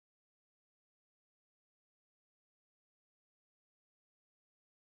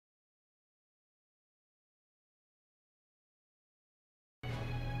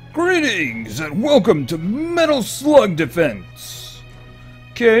Greetings and welcome to Metal Slug Defense.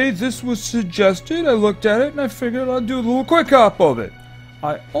 Okay, this was suggested, I looked at it and I figured I'd do a little quick hop of it.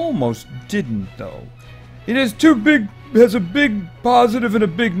 I almost didn't though. It has has a big positive and a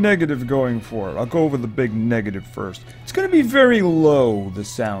big negative going for it. I'll go over the big negative first. It's going to be very low, the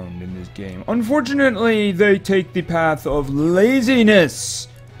sound in this game. Unfortunately, they take the path of laziness.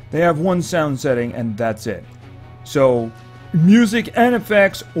 They have one sound setting and that's it. So, music and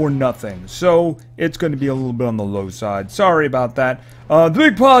effects or nothing. So, it's going to be a little bit on the low side. Sorry about that. The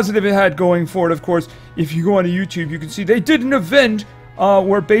big positive it had going for it, of course, if you go onto YouTube, you can see they did an event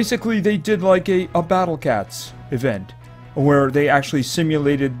where basically they did like a Battle Cats event. Where they actually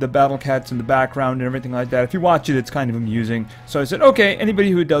simulated the Battle Cats in the background and everything like that. If you watch it, it's kind of amusing. So I said, okay,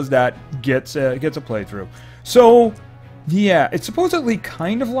 anybody who does that gets a playthrough. So, yeah, it's supposedly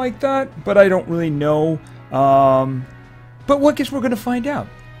kind of like that, but I don't really know. But what guess we're going to find out.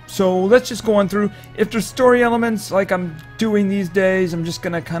 So let's just go on through. If there's story elements like I'm doing these days, I'm just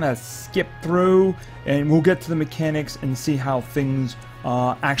going to kind of skip through and we'll get to the mechanics and see how things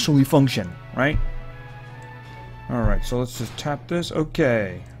actually function, right? Alright, so let's just tap this.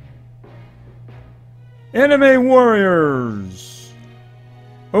 Okay. Anime Warriors.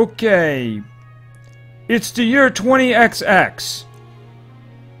 Okay. It's the year 20XX.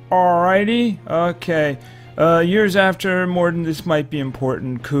 Alrighty. Okay. Years after Morden, this might be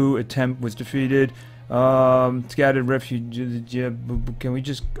important. Coup attempt was defeated. Scattered refugees. Can we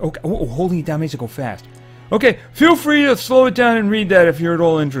just... Okay. Oh, holding it down makes it go fast. Okay. Feel free to slow it down and read that if you're at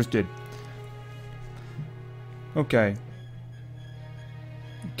all interested. Okay.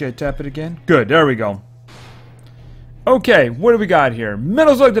 Okay, tap it again. Good, there we go. Okay, what do we got here?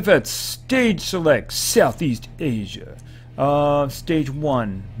 Metal Slug Defense, Stage Select, Southeast Asia. Stage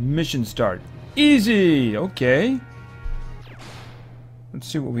 1, Mission Start. Easy! Okay. Let's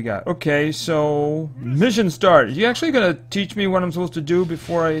see what we got. Okay, so... Mission Start. Are you actually gonna teach me what I'm supposed to do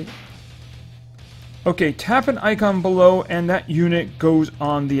before I... Okay, tap an icon below and that unit goes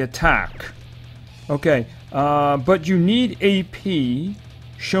on the attack. Okay. But you need AP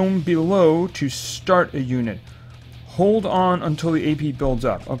shown below to start a unit. Hold on until the AP builds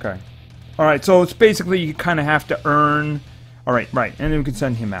up. Okay. Alright, so it's basically you kind of have to earn... Alright, right. And then we can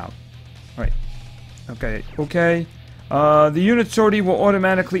send him out. Alright. Okay, okay. The unit sortie will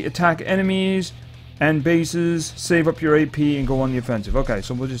automatically attack enemies and bases, save up your AP, and go on the offensive. Okay,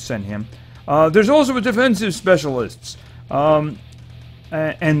 so we'll just send him. There's also a defensive specialists.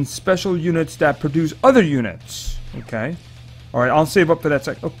 And special units that produce other units. Okay. Alright, I'll save up for that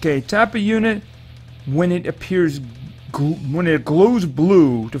sec. Okay, tap a unit when it appears... when it glows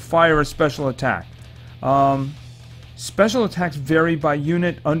blue to fire a special attack. Special attacks vary by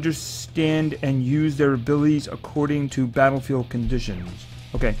unit. Understand and use their abilities according to battlefield conditions.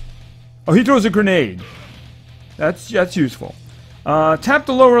 Okay. Oh, he throws a grenade. That's useful. Tap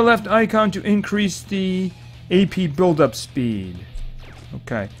the lower left icon to increase the AP build-up speed.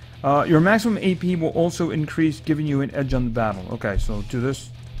 Okay. Your maximum AP will also increase, giving you an edge on the battle. Okay, so do this.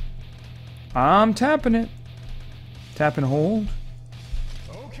 I'm tapping it. Tap and hold.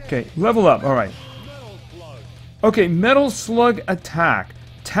 Okay, level up. Alright. Okay, Metal Slug Attack.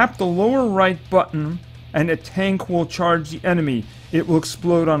 Tap the lower right button and a tank will charge the enemy. It will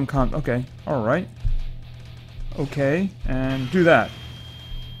explode on okay, alright. Okay, and do that.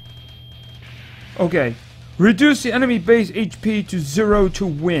 Okay. Reduce the enemy base HP to 0 to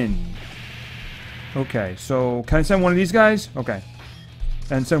win. Okay, so can I send one of these guys? Okay.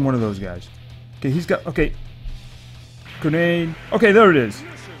 And send one of those guys. Okay, he's got... Okay. Grenade. Okay, there it is.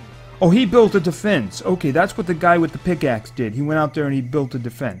 Oh, he built a defense. Okay, that's what the guy with the pickaxe did. He went out there and he built a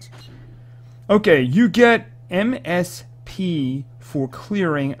defense. Okay, you get MSP for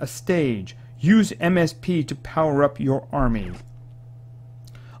clearing a stage. Use MSP to power up your army.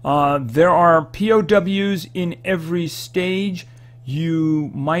 There are POWs in every stage. You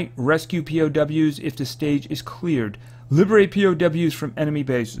might rescue POWs if the stage is cleared. Liberate POWs from enemy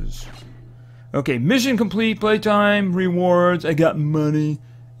bases. Okay, mission complete, playtime, rewards, I got money.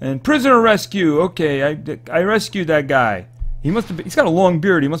 And prisoner rescue. Okay, I rescued that guy. He's got a long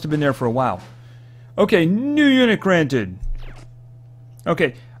beard, he must have been there for a while. Okay, new unit granted.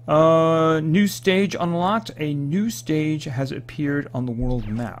 Okay. New stage unlocked. A new stage has appeared on the world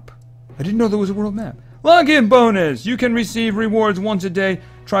map. I didn't know there was a world map. Login bonus! You can receive rewards once a day.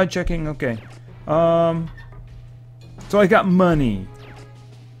 Try checking. Okay. So I got money.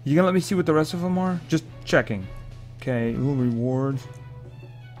 You gonna let me see what the rest of them are? Just checking. Okay, little rewards.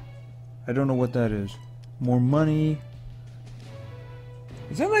 I don't know what that is. More money.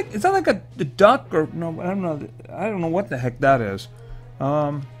 Is that like a duck or no? I don't know what the heck that is.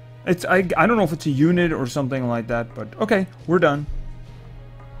 It's I don't know if it's a unit or something like that, but okay, we're done.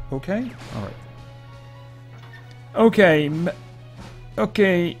 Okay, all right. Okay,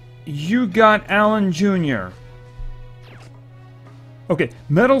 okay, you got Alan Jr. Okay,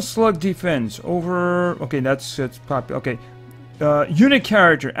 Metal Slug Defense over. Okay, that's popular. Okay, unit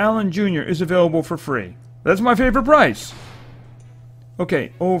character Alan Jr. is available for free. That's my favorite price.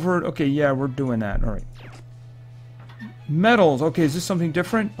 Okay, over. Okay, yeah, we're doing that. All right. Metals. Okay, is this something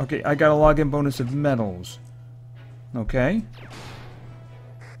different? Okay, I got a login bonus of metals. Okay.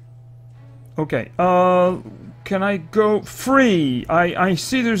 Okay. Can I go free? I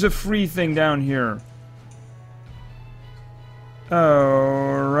see there's a free thing down here.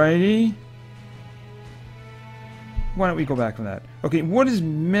 Alrighty. Why don't we go back from that? Okay, what is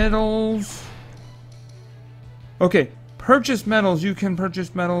metals? Okay, purchase metals. You can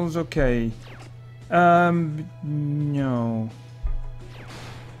purchase metals. Okay. No.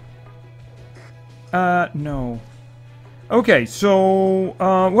 No. Okay, so,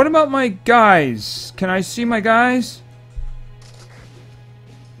 what about my guys? Can I see my guys?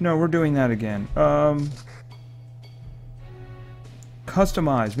 No, we're doing that again.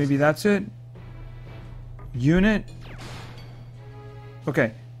 Customize. Maybe that's it? Unit?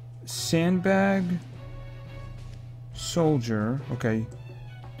 Okay. Sandbag. Soldier. Okay.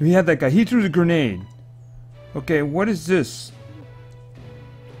 We had that guy. He threw the grenade. Okay, what is this?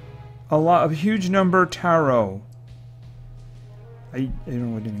 A huge number tarot. I don't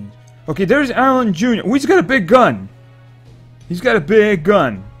know what it means. Okay, there's Alan Jr. Oh, he's got a big gun. He's got a big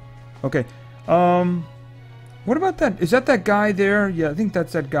gun. Okay. What about that? Is that guy there? Yeah, I think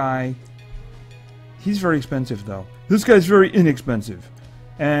that's that guy. He's very expensive, though. This guy's very inexpensive.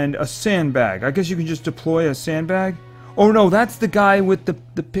 And a sandbag. I guess you can just deploy a sandbag. Oh, no, that's the guy with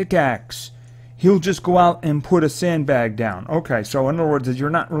the pickaxe. He'll just go out and put a sandbag down. Okay, so in other words, you're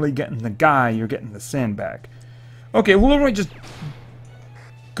not really getting the guy, you're getting the sandbag. Okay, well, let me just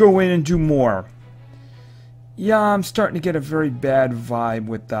go in and do more. Yeah, I'm starting to get a very bad vibe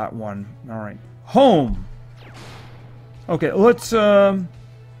with that one. Alright. Home! Okay, let's, do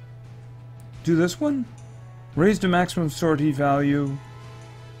this one? Raise the maximum sortie value.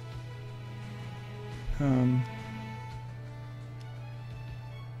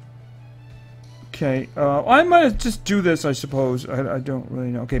 Okay, I might just do this, I suppose. I don't really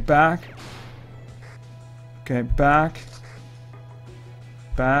know. Okay, back. Okay, back.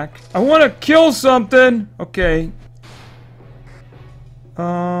 Back. I want to kill something! Okay.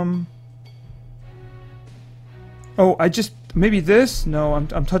 Oh, maybe this? No,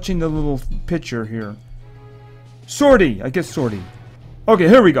 I'm touching the little picture here. Sortie! I guess sortie. Okay,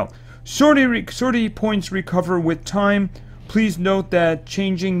 here we go. Sortie points recover with time. Please note that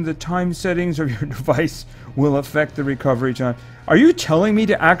changing the time settings of your device will affect the recovery time. Are you telling me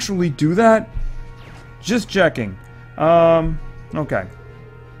to actually do that? Just checking. Okay.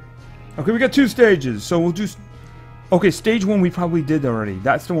 Okay, we got 2 stages, so we'll do... Okay, stage 1 we probably did already.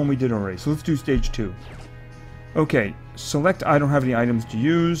 That's the one we did already, so let's do stage 2. Okay, select... I don't have any items to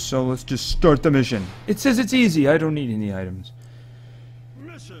use, so let's just start the mission. It says it's easy, I don't need any items.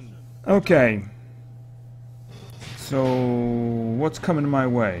 Okay. So, what's coming my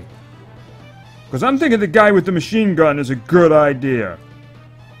way? Because I'm thinking the guy with the machine gun is a good idea.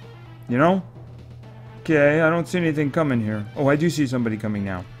 You know? Okay, I don't see anything coming here. Oh, I do see somebody coming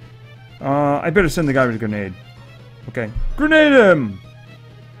now. I better send the guy with a grenade. Okay. Grenade him!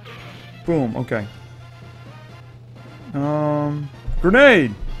 Boom, okay.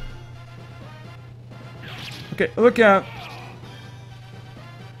 Grenade! Okay, look out.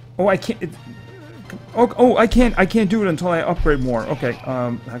 Oh, I can't... Oh, I can't do it until I upgrade more. Okay,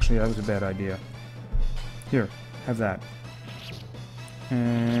 actually, that was a bad idea. Here, have that.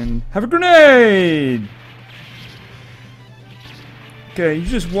 And... have a grenade! Okay, you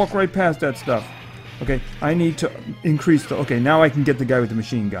just walk right past that stuff. Okay, I need to increase the... Okay, now I can get the guy with the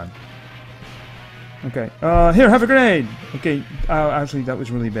machine gun. Okay, here, have a grenade! Okay, actually, that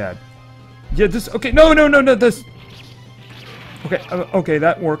was really bad. Yeah, this... Okay, no, this... Okay, okay,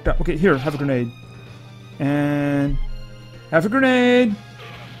 that worked out. Okay, here, have a grenade. And... have a grenade!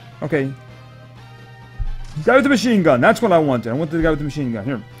 Okay. Guy with the machine gun, that's what I wanted. I wanted the guy with the machine gun.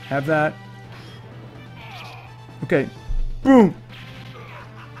 Here, have that. Okay, boom!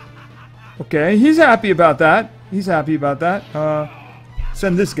 Okay, he's happy about that. He's happy about that.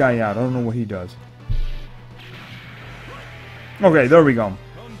 Send this guy out. I don't know what he does. Okay, there we go.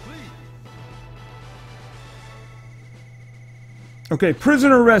 Okay,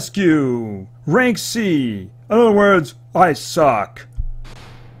 prisoner rescue. Rank C. In other words, I suck.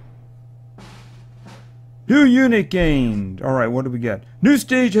 New unit gained. Alright, what do we get? New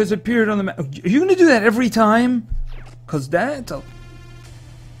stage has appeared on the map. Are you gonna do that every time? Cause that's a...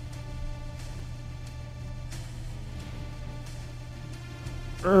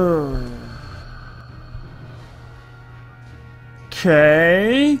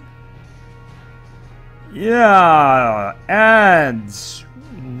 Okay. Yeah, ads.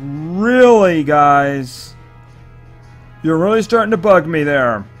 Really, guys? You're really starting to bug me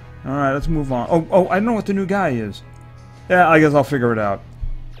there. Alright, let's move on. Oh, I don't know what the new guy is. Yeah, I guess I'll figure it out.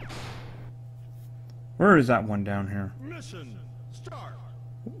 Where is that one down here? Mission start.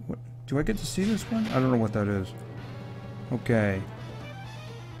 What, do I get to see this one? I don't know what that is. Okay.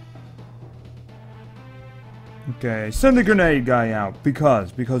 Okay, send the grenade guy out.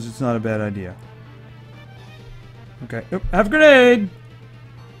 Because it's not a bad idea. Okay, oop, have a grenade!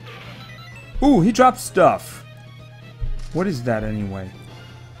 Ooh, he dropped stuff. What is that anyway?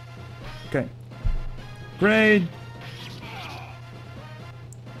 Okay. Grenade!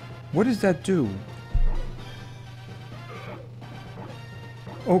 What does that do?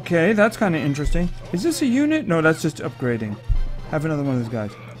 Okay, that's kind of interesting. Is this a unit? No, that's just upgrading. Have another one of those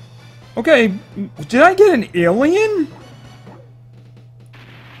guys. Okay, did I get an alien?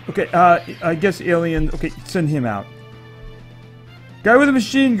 Okay, I guess alien. Okay, send him out. Guy with a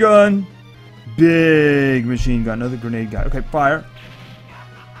machine gun. Big machine gun. Another grenade guy. Okay, fire.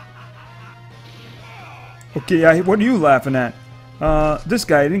 Okay, what are you laughing at? This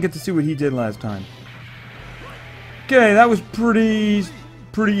guy, I didn't get to see what he did last time. Okay, that was pretty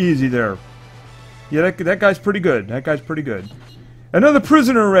easy there. Yeah, that guy's pretty good. That guy's pretty good. Another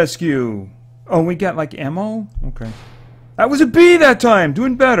prisoner rescue. Oh, we got like ammo? Okay. That was a B that time.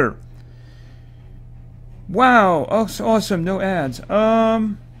 Doing better. Wow. Oh, so awesome. No ads.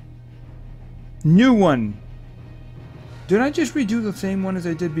 New one. Did I just redo the same one as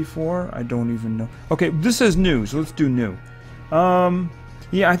I did before? I don't even know. Okay, this says new, so let's do new.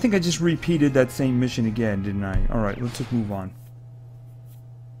 Yeah, I think I just repeated that same mission again, didn't I? Alright, let's just move on.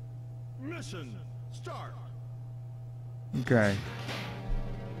 Mission start. Okay.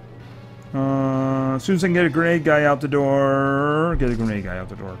 As soon as I can get a grenade guy out the door. Get a grenade guy out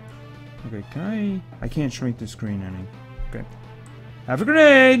the door. Okay, can I can't shrink the screen any. Okay. Have a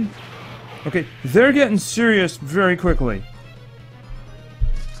grenade! Okay, they're getting serious very quickly.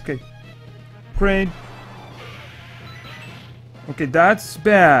 Okay. Grenade. Okay, that's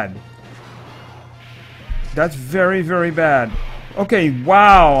bad. That's very, very bad. Okay,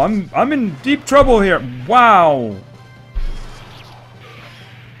 wow, I'm in deep trouble here. Wow.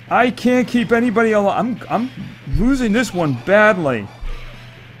 I can't keep anybody alive. I'm losing this one badly.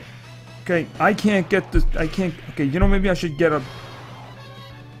 Okay, I can't get this. I can't. Okay, you know, maybe I should get a.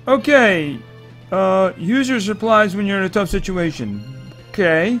 Okay, use your supplies when you're in a tough situation.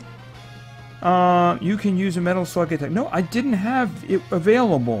 Okay. You can use a metal slug attack. No, I didn't have it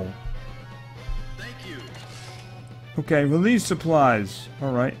available. Thank you. Okay, release supplies.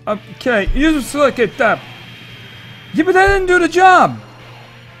 All right. Okay, use a slug attack. Yeah, but that didn't do the job.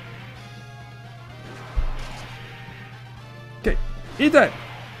 Okay, eat that.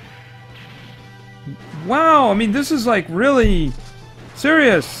 Wow, I mean, this is like really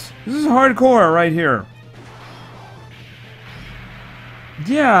serious. This is hardcore right here.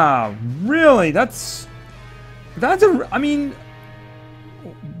 Yeah, really, that's a, I mean,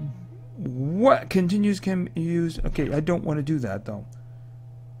 what continues can use, okay, I don't want to do that though.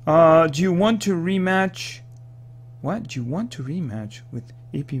 Do you want to rematch, what, do you want to rematch with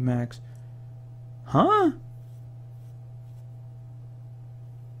AP Max? Huh?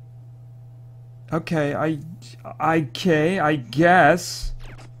 Okay, I guess.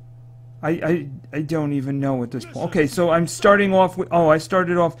 I don't even know at this point. Okay, so I'm starting off with, oh, I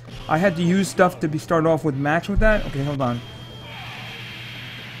started off, I had to use stuff to start off with max with that? Okay, hold on.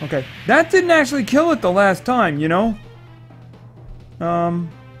 Okay, that didn't actually kill it the last time, you know? I'm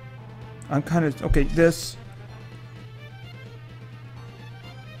kind of, okay, this.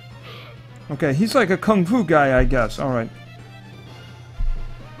 Okay, he's like a kung fu guy, I guess, alright.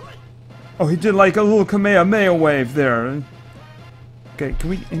 Oh, he did like a little Kamehameha wave there. Okay, can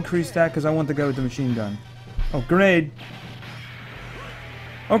we increase that? Because I want the guy with the machine gun. Oh, grenade.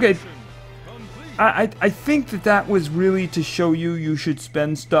 Okay. I think that was really to show you should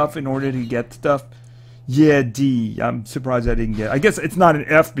spend stuff in order to get stuff. Yeah, D. I'm surprised I didn't get it. I guess it's not an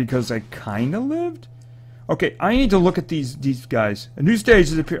F because I kind of lived. Okay, I need to look at these guys. A new stage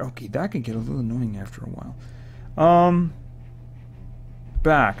has appeared. Okay, that can get a little annoying after a while.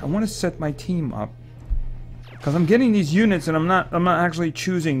 Back. I want to set my team up. Because I'm getting these units and I'm not actually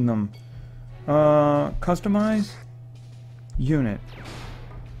choosing them. Customize? Unit.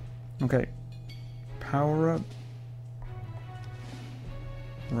 Okay. Power up.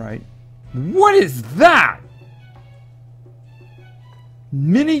 Right. What is that?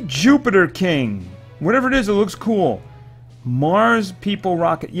 Mini Jupiter King. Whatever it is, it looks cool. Mars People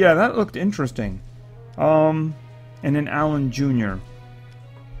Rocket. Yeah, that looked interesting. And then Alan Jr.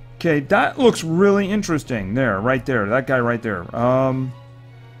 Okay, that looks really interesting. There, right there. That guy right there.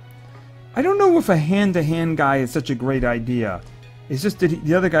 I don't know if a hand-to-hand guy is such a great idea. It's just that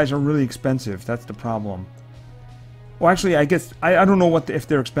the other guys are really expensive. That's the problem. Well, actually, I guess... I don't know if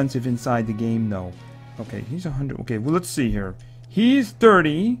they're expensive inside the game, though. Okay, he's 100. Okay, well, let's see here. He's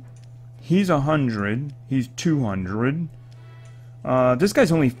 30. He's 100. He's 200. This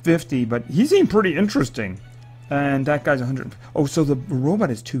guy's only 50, but he seemed pretty interesting. And that guy's 100. Oh, so the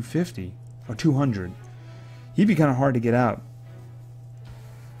robot is 250. Or 200. He'd be kind of hard to get out.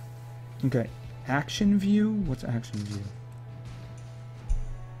 Okay. Action view? What's action view?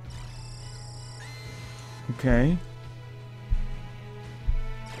 Okay.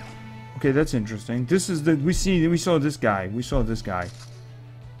 Okay, that's interesting. This is the we saw this guy. We saw this guy.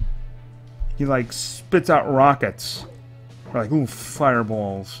 He like spits out rockets. Or like ooh,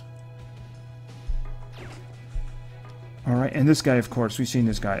 fireballs. Alright, and this guy, of course, we've seen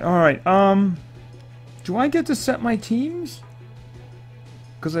this guy. Alright, do I get to set my teams?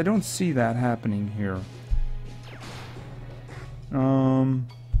 Because I don't see that happening here.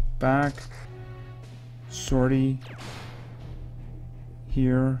 Back. Sortie.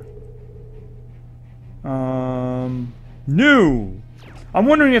 Here. New! I'm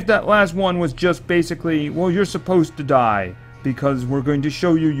wondering if that last one was just basically, well, you're supposed to die because we're going to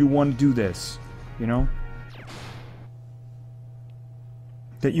show you want to do this. You know?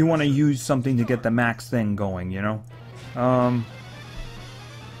 That you want to use something to get the max thing going, you know?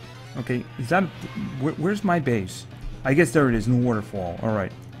 Okay, is that... where's my base? I guess there it is, in the waterfall.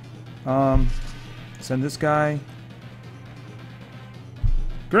 Alright. Send this guy.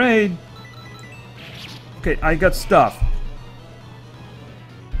 Grade! Okay, I got stuff.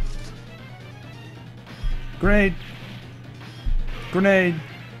 Grenade. Grenade.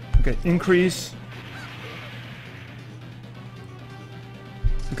 Okay, increase.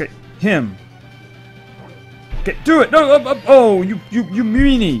 Okay, him. Okay, do it! No, oh, you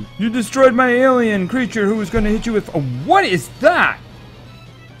meanie! You destroyed my alien creature who was going to hit you with... Oh, what is that?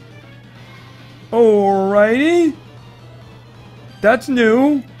 Alrighty. That's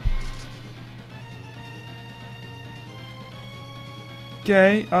new.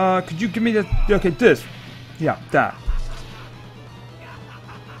 Okay, could you give me the... Okay, this. Yeah, that.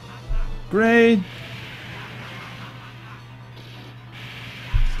 Grade.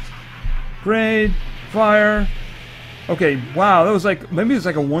 Grade. Fire. Okay, wow, that was like... Maybe it's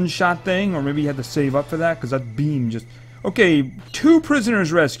like a one-shot thing, or maybe you had to save up for that, because that beam just... Okay, 2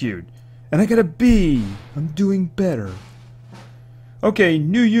 prisoners rescued. And I got a B. I'm doing better. Okay,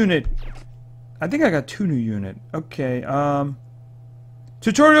 new unit. I think I got 2 new unit. Okay,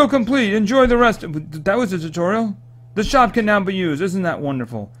 tutorial complete. Enjoy the rest. That was a tutorial? The shop can now be used. Isn't that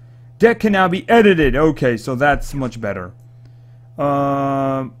wonderful? Deck can now be edited. Okay, so that's much better.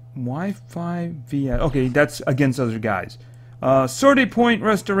 Wi-Fi via... Okay, that's against other guys. Sortie point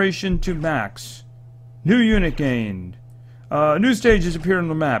restoration to max. New unit gained. New stages appear on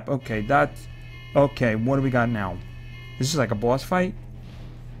the map. Okay, that's... Okay, what do we got now? This is like a boss fight?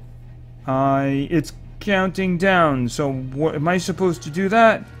 It's counting down, so what... Am I supposed to do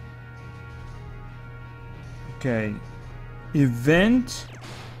that? Okay. Event...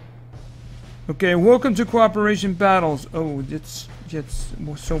 Okay, welcome to Cooperation Battles. Oh, it's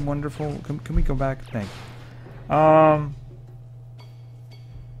so wonderful. Can we go back? Thanks.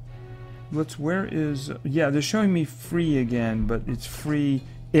 Where is... Yeah, they're showing me free again, but it's free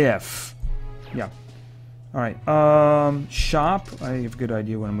if... Yeah. Alright, shop. I have a good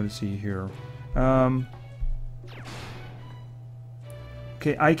idea what I'm going to see here.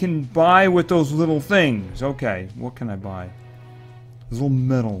 Okay, I can buy with those little things. Okay, what can I buy? Those little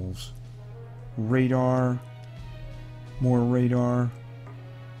metals. Radar. More radar.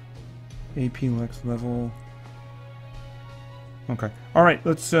 AP next level. Okay. Alright,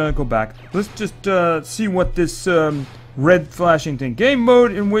 let's go back. Let's just see what this red flashing thing. Game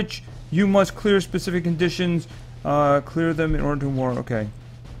mode in which you must clear specific conditions. Clear them in order to war. Okay.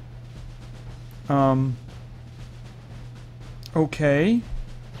 Okay.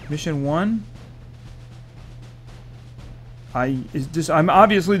 Mission 1.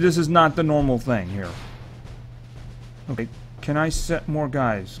 Obviously this is not the normal thing here. Okay, can I set more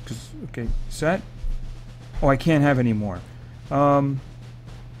guys? Okay, set. Oh, I can't have any more.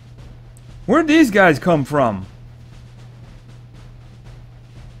 Where'd these guys come from?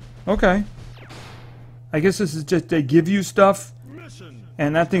 Okay. I guess this is just they give you stuff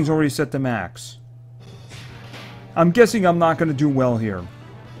And that thing's already set to max. I'm guessing I'm not going to do well here.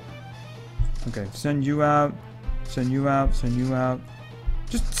 Okay, send you out. Send you out. Send you out.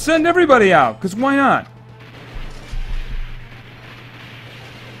 Just send everybody out, because why not?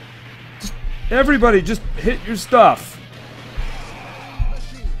 Just, everybody, just hit your stuff.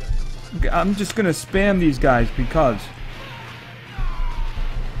 Okay, I'm just going to spam these guys because...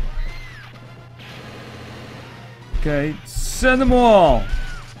 Okay, send them all.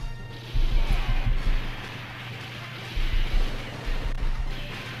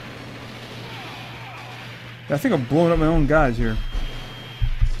 I think I'm blowing up my own guys here.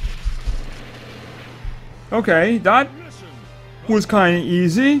 Okay, that was kind of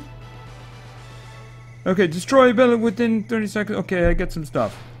easy. Okay, destroy ability within 30 seconds. Okay, I get some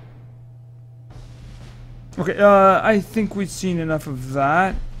stuff. Okay, I think we've seen enough of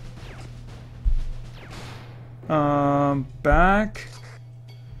that. Back.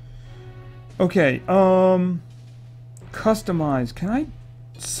 Okay, customize. Can I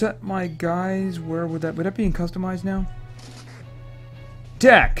set my guys? Where would that be in customize now?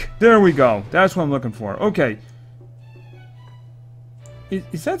 Deck! There we go. That's what I'm looking for. Okay.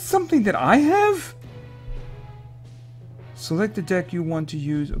 Is that something that I have? Select the deck you want to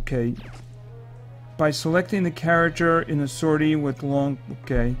use. Okay. By selecting the character in a sortie with long...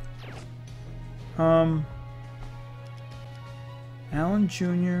 Okay. Alan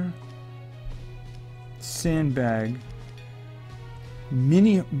Jr. Sandbag.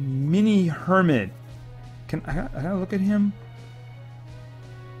 Mini Hermit. Can I look at him?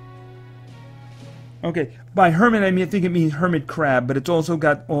 Okay, by hermit I think it means hermit crab, but it's also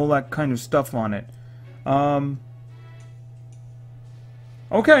got all that kind of stuff on it.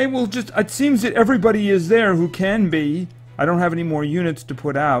 Okay, well, just it seems that everybody is there who can be. I don't have any more units to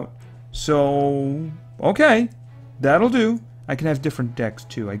put out, so okay, that'll do. I can have different decks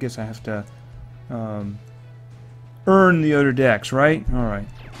too. I guess I have to earn the other decks, right? All right.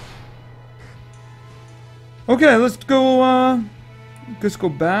 Okay, let's go. Let's go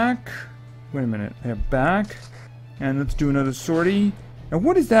back. Wait a minute. I have back, and let's do another sortie. Now,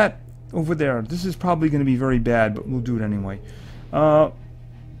 what is that over there? This is probably going to be very bad, but we'll do it anyway.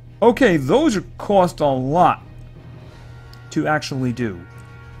 Okay, those cost a lot to actually do.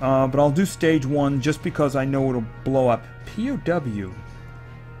 But I'll do stage 1 just because I know it'll blow up. POW.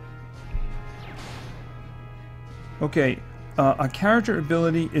 Okay, a character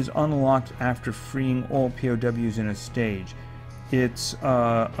ability is unlocked after freeing all POWs in a stage. Its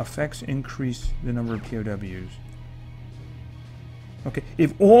effects increase the number of POWs. Okay,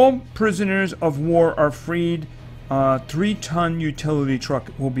 if all prisoners of war are freed, 3-ton utility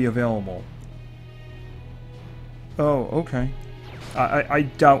truck will be available. Oh, okay. I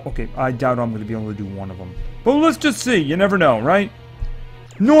doubt. Okay, I doubt I'm going to be able to do one of them. But let's just see. You never know, right?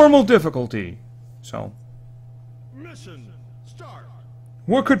 Normal difficulty. So. Mission start.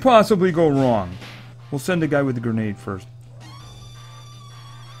 What could possibly go wrong? We'll send the guy with the grenade first.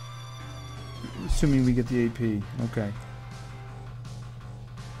 Assuming we get the AP. Okay.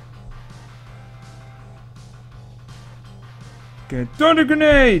 Okay. Thunder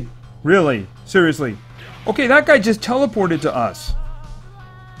grenade! Really? Seriously? Okay, that guy just teleported to us.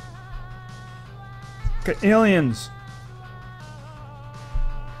 Okay, aliens.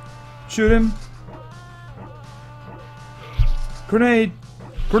 Shoot him. Grenade!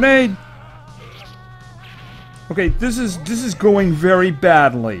 Grenade! Okay, this is going very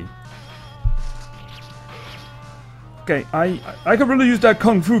badly. Okay, I could really use that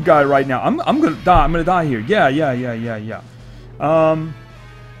kung fu guy right now. I'm gonna die. I'm gonna die here. Yeah.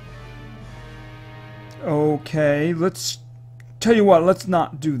 Okay, let's tell you what. Let's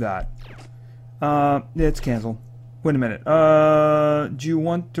not do that. Let's cancel. Wait a minute. Do you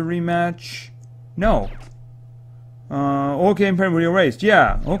want the rematch? No. Okay, impairment erased.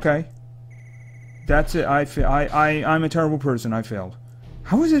 Yeah. Okay. That's it. I'm a terrible person. I failed.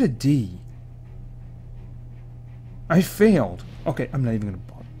 How is it a D? I failed. Okay, I'm not even gonna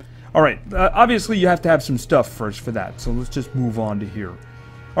bother. Alright, obviously you have to have some stuff first for that, so let's just move on to here.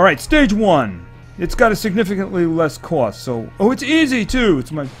 Alright, stage 1. It's got a significantly less cost, so... Oh, it's easy, too!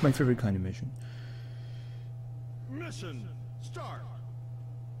 It's my favorite kind of mission. Mission start.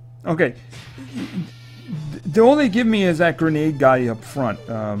 Okay. All they give me is that grenade guy up front.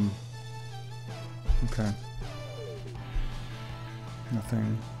 Okay.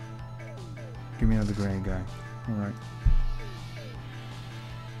 Nothing. Give me another grenade guy. Alright.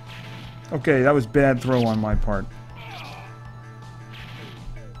 Okay, that was bad throw on my part.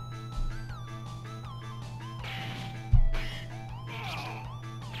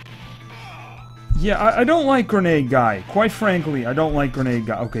 Yeah, I don't like grenade guy. Quite frankly, I don't like grenade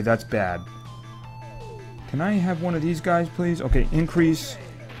guy. Okay, that's bad. Can I have one of these guys, please? Okay, increase.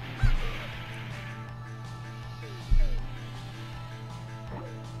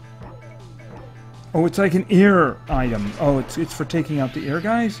 Oh, it's like an ear item. Oh, it's for taking out the ear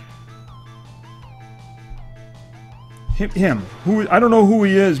guys? Him. Who? I don't know who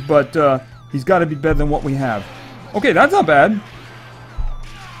he is, but he's got to be better than what we have. Okay, that's not bad.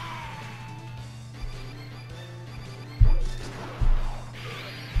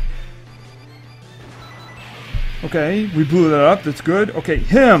 Okay, we blew that up. That's good. Okay,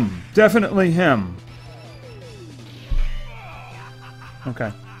 him. Definitely him.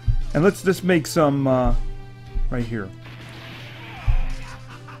 Okay. And let's just make some right here.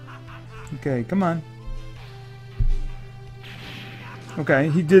 Okay, come on. Okay,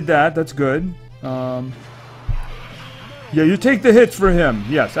 he did that. That's good. Yeah, you take the hits for him.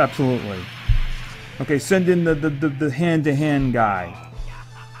 Yes, absolutely. Okay, send in the hand-to-hand guy.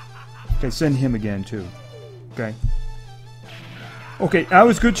 Okay, send him again, too. Okay. Okay, that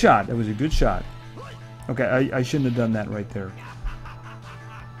was a good shot. That was a good shot. Okay, I shouldn't have done that right there.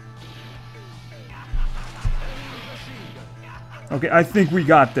 Okay, I think we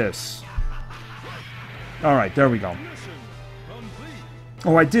got this. Alright, there we go.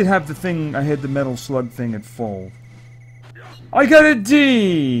 Oh, I did have the thing, I had the metal slug thing at full. I got a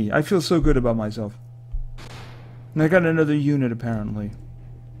D! I feel so good about myself. And I got another unit, apparently.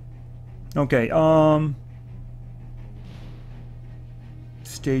 Okay,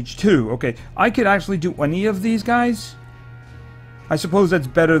 Stage 2. Okay, I could actually do any of these guys. I suppose that's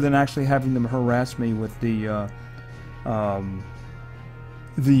better than actually having them harass me with the,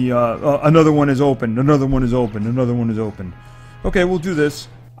 another one is open, another one is open, another one is open. Okay, we'll do this.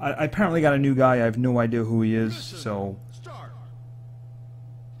 I apparently got a new guy. I have no idea who he is, so...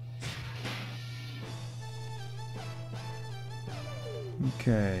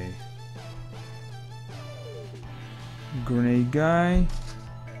 Okay. Grenade guy.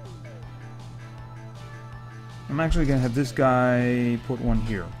 I'm actually gonna have this guy put one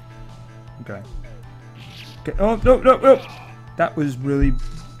here. Okay. Okay. Oh, no, no, no! That was really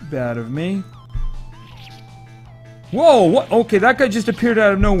bad of me. Whoa! What? Okay, that guy just appeared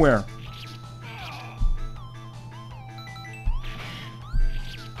out of nowhere.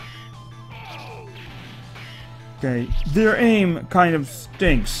 Okay, their aim kind of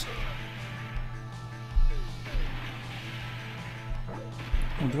stinks.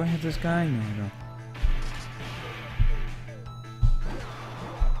 Oh, do I have this guy? No, I don't.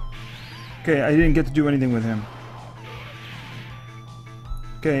 Okay, I didn't get to do anything with him.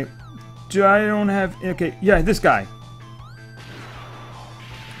 Okay, I don't have... Okay, yeah, this guy.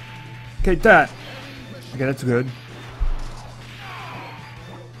 Okay, that. Okay, that's good.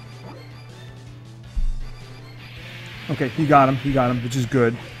 Okay, he got him, which is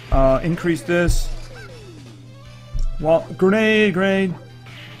good. Increase this. Well, grenade.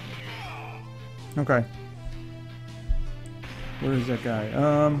 Okay. Where is that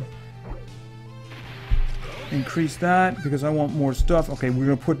guy? Increase that, because I want more stuff. Okay, we're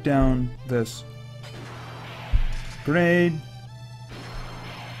gonna put down this. Grenade.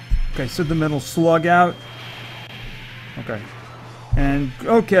 Okay, send the metal slug out. Okay. And,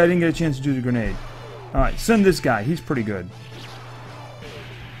 okay, I didn't get a chance to do the grenade. Alright, send this guy. He's pretty good.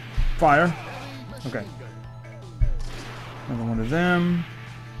 Fire. Okay. Another one of them.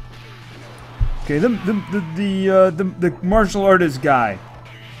 Okay, the martial artist guy.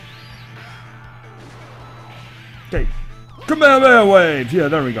 Okay. Kamehameha wave! Yeah,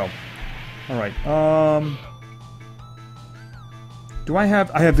 there we go. Alright, do I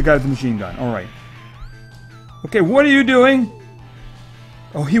have the guy with the machine gun. Alright. Okay, what are you doing?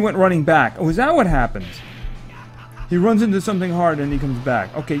 Oh, he went running back. Oh, is that what happens? He runs into something hard and he comes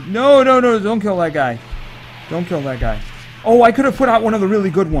back. Okay, no, don't kill that guy. Don't kill that guy. Oh, I could have put out one of the really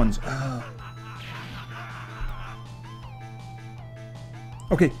good ones.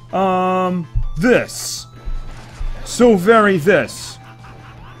 Okay, this. So very this.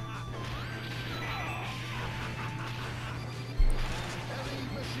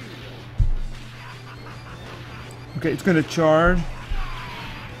 Okay, it's gonna charge.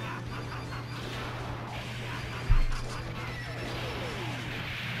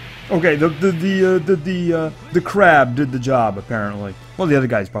 Okay, the crab did the job apparently. Well, the other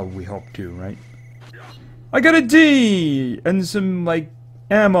guys probably helped too, right? I got a D and some like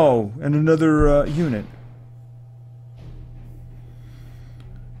ammo and another unit.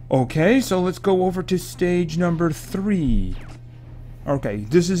 Okay, so let's go over to stage number 3. Okay,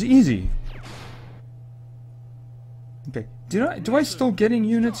 this is easy. Okay, do I still getting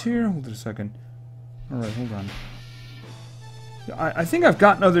units here? Hold on a second. Alright, hold on. I think I've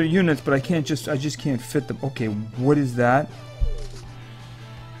gotten other units, but I just can't fit them. Okay, what is that?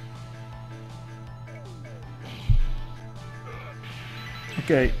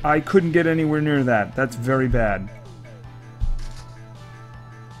 Okay, I couldn't get anywhere near that. That's very bad.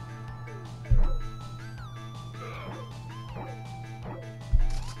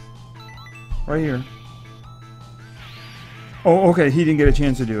 Right here. Oh, okay, he didn't get a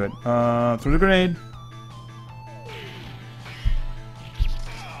chance to do it. Throw the grenade.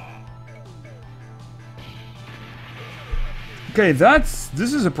 Okay,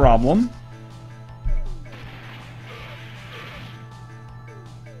 this is a problem.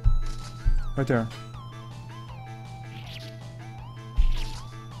 Right there.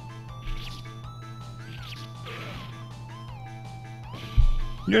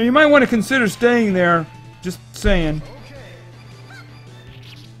 You know, you might want to consider staying there. Just saying.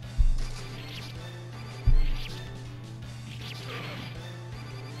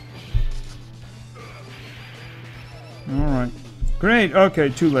 Alright. Great. Okay,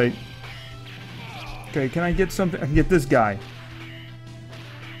 too late. Okay, can I get something? I can get this guy.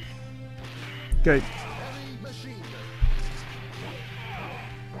 Okay.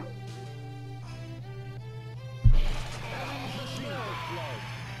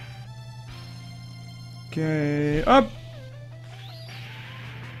 Okay, up!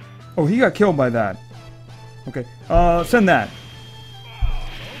 Oh, he got killed by that. Okay, send that.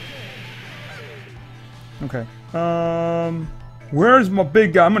 Okay, where's my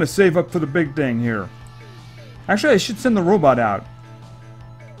big guy? I'm gonna save up for the big thing here. Actually, I should send the robot out.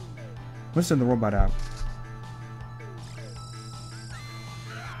 Let's send the robot out.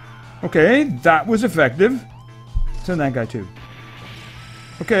 Okay, that was effective. Send that guy too.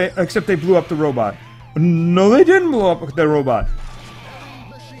 Okay, except they blew up the robot. No, they didn't blow up the robot.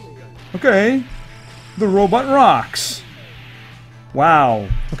 Okay, the robot rocks. Wow.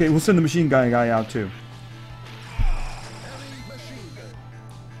 Okay, we'll send the machine gun guy out too.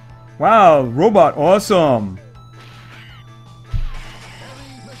 Wow, robot awesome.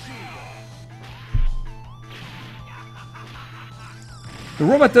 The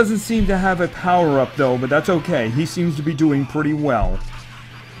robot doesn't seem to have a power-up though, but that's okay. He seems to be doing pretty well.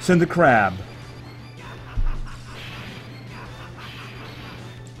 Send the crab.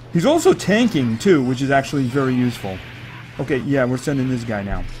 He's also tanking too, which is actually very useful. Okay, yeah, we're sending this guy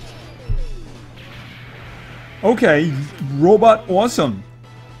now. Okay, robot awesome.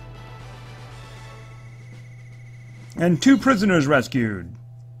 And 2 prisoners rescued.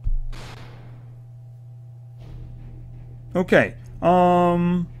 Okay.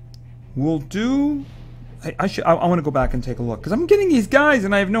 We'll do... I want to go back and take a look. Because I'm getting these guys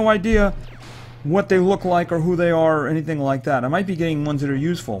and I have no idea what they look like or who they are or anything like that. I might be getting ones that are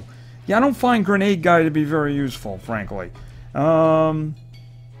useful. Yeah, I don't find Grenade Guy to be very useful, frankly. Customize?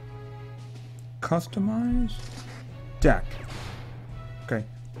 Deck. Okay.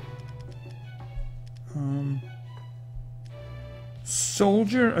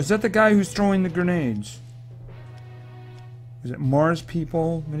 Soldier? Is that the guy who's throwing the grenades? Is it Mars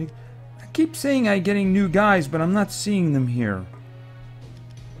people? I keep saying I'm getting new guys, but I'm not seeing them here.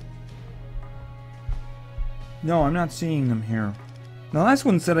 No, I'm not seeing them here. The last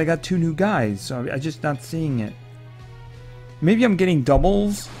one said I got 2 new guys, so I'm just not seeing it. Maybe I'm getting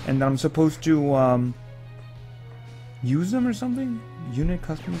doubles, and I'm supposed to, use them or something? Unit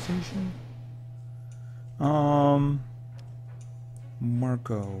customization?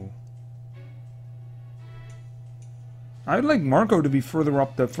 Marco. I'd like Marco to be further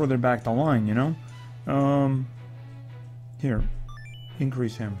back the line, you know? Here.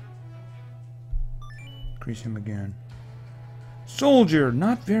 Increase him. Increase him again. Soldier,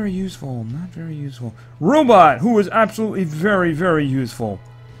 not very useful, not very useful. Robot, who is absolutely very, very useful.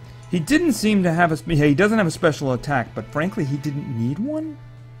 He didn't seem to have a... he doesn't have a special attack, but frankly, he didn't need one.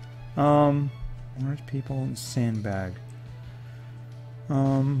 Large people and sandbag.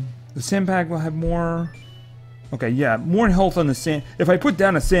 The sandbag will have more... Okay, yeah, more health on the sand... If I put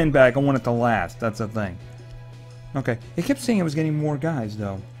down a sandbag, I want it to last. That's the thing. Okay, it kept saying I was getting more guys,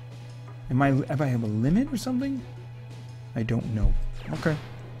 though. Have I have a limit or something? I don't know. Okay.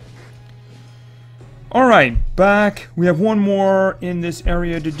 Alright, back. We have one more in this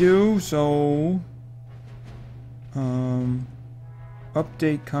area to do, so...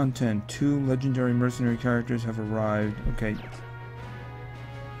 Update content. 2 legendary mercenary characters have arrived. Okay.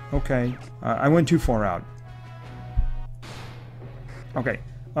 Okay. I went too far out. Okay.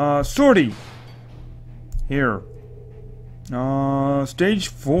 Sortie. Here. Stage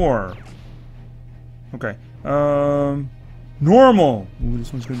 4. Okay. Normal. Ooh,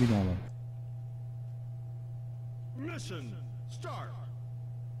 this one's gonna be normal. Mission start.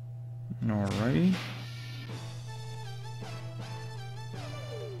 Alrighty.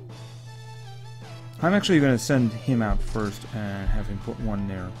 I'm actually going to send him out first and have him put one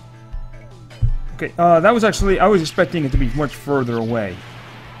there. Okay, that was actually... I was expecting it to be much further away.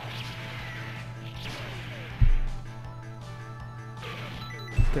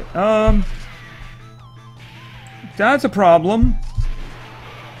 Okay, that's a problem.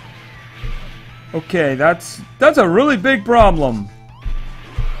 Okay, that's a really big problem.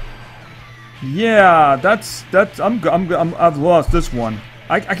 Yeah, I've lost this one.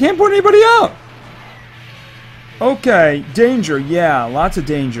 I can't put anybody out. Okay, danger. Yeah, lots of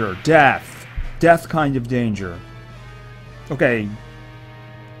danger. Death. Death kind of danger. Okay.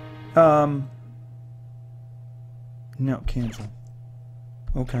 No, cancel.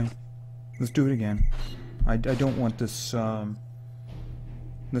 Okay. Let's do it again. I don't want this,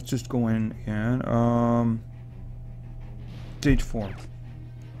 let's just go in and, stage 4.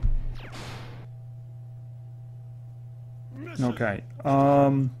 Okay,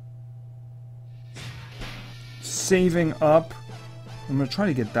 saving up. I'm gonna try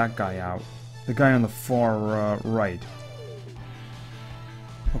to get that guy out. The guy on the far, right.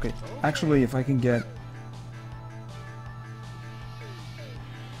 Okay, actually, if I can get...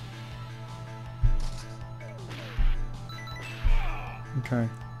 Okay.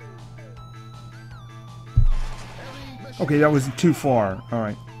 Okay, that was too far.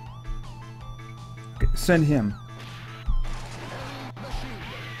 Alright. Okay, send him.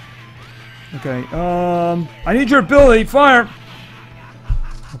 Okay, I need your ability. Fire!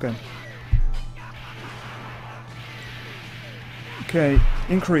 Okay. Okay,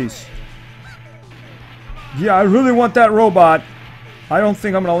 increase. Yeah, I really want that robot. I don't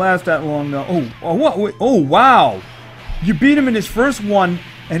think I'm gonna last that long though. Oh, what? Wait, oh, wow! You beat him in his first one,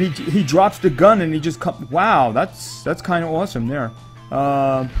 and he drops the gun, and he just comes. Wow, that's kind of awesome there.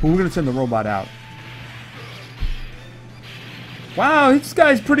 But we're gonna send the robot out. Wow, this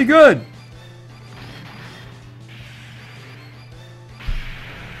guy's pretty good.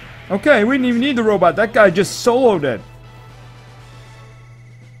 Okay, we didn't even need the robot. That guy just soloed it.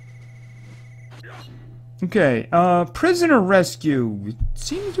 Okay, prisoner rescue. It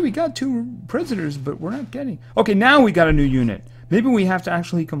seems we got 2 prisoners, but we're not getting... Okay, now we got a new unit. Maybe we have to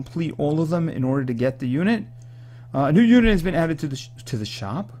actually complete all of them in order to get the unit. A new unit has been added to the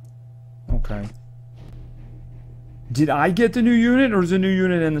shop. Okay. Did I get the new unit, or is the new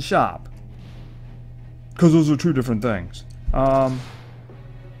unit in the shop? Because those are 2 different things.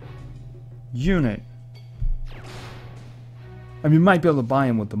 Unit. I mean, you might be able to buy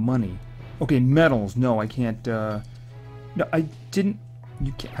him with the money. Okay, metals. No, I can't, no, I didn't...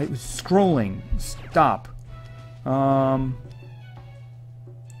 You can't... I was scrolling. Stop.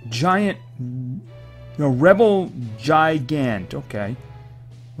 Giant... No, Rebel Gigant. Okay.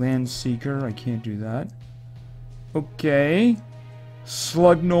 Land Seeker. I can't do that. Okay.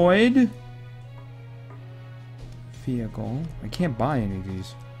 Slugnoid. Vehicle. I can't buy any of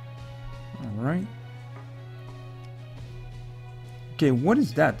these. Alright. Okay, what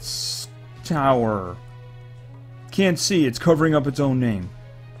is that? Tower. Can't see. It's covering up its own name.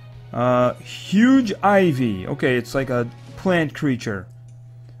 Huge Ivy. Okay, it's like a plant creature.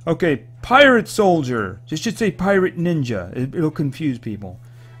 Okay, Pirate Soldier. It should say Pirate Ninja. It'll confuse people.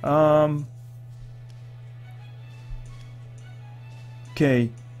 Okay,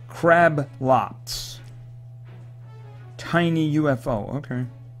 Crab Lots. Tiny UFO. Okay.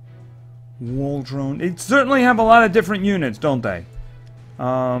 Wall Drone. They certainly have a lot of different units, don't they?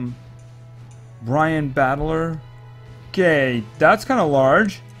 Brian Battler. Okay, that's kind of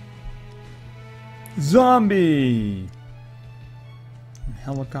large. Zombie.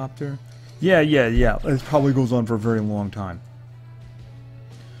 Helicopter. Yeah. It probably goes on for a very long time.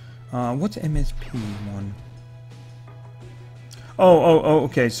 What's MSP one? Oh,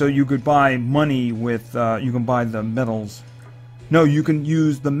 okay. So you could buy money with, you can buy the metals. No, you can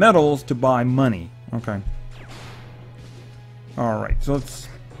use the metals to buy money. Okay. Alright, so let's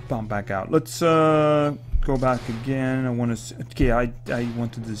bump back out. Let's go back again. I want to... Okay, I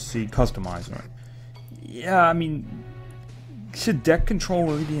wanted to see customize. Right. Yeah, I mean... Should deck control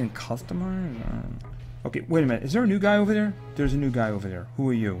really be in customize? Okay, wait a minute. Is there a new guy over there? There's a new guy over there. Who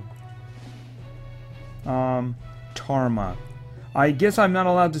are you? Tarma. I guess I'm not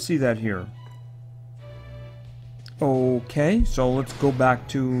allowed to see that here. Okay, so let's go back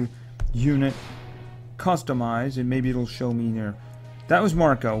to unit customize, and maybe it'll show me there. That was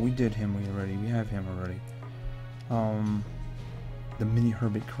Marco. We did him already. We have him already. The mini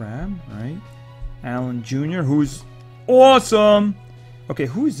hermit crab, right? Alan Jr., who's awesome. Okay,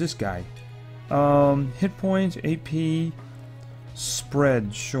 who is this guy? Hit points, AP,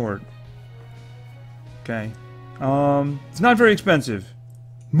 spread, short. Okay. It's not very expensive.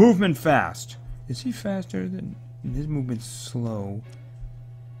 Movement fast. Is he faster than... His movement's slow.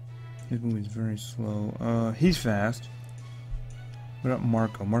 His movement's very slow. He's fast. What about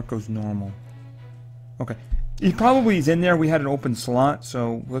Marco? Marco's normal. Okay. He probably is in there. We had an open slot,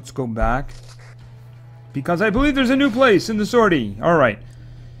 so let's go back. Because I believe there's a new place in the sortie. Alright.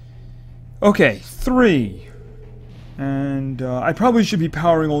 Okay, 3. And I probably should be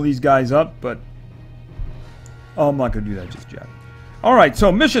powering all these guys up, but I'm not going to do that just yet. Alright,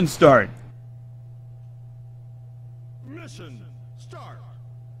 so mission start. Mission start.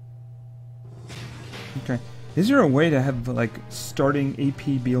 Okay. Is there a way to have, like, starting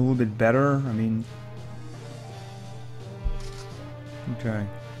AP be a little bit better? I mean... Okay.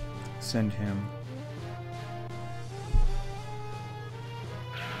 Send him.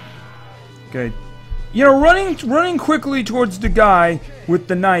 Okay. You know, running quickly towards the guy with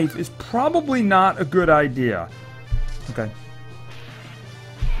the knife is probably not a good idea. Okay.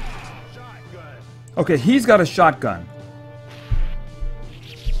 Okay, he's got a shotgun.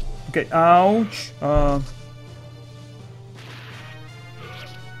 Okay, ouch.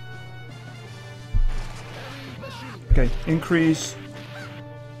 Okay, increase.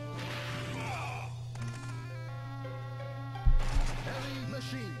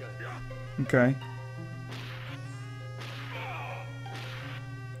 Okay.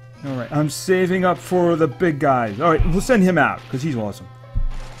 Alright, I'm saving up for the big guys. Alright, we'll send him out, because he's awesome.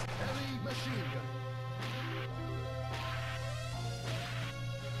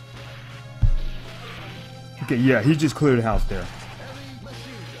 Okay, yeah, he just cleared the house there.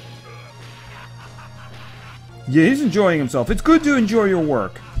 Yeah, he's enjoying himself. It's good to enjoy your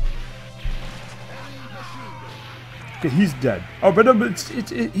work. Okay, he's dead. Oh, but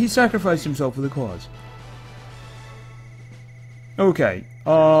he sacrificed himself for the cause. Okay.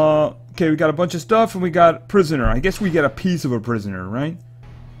 Okay, we got a bunch of stuff and we got prisoner. I guess we get a piece of a prisoner, right?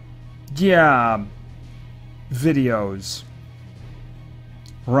 Yeah. Videos.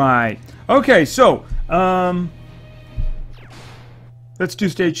 Right. Okay, so, let's do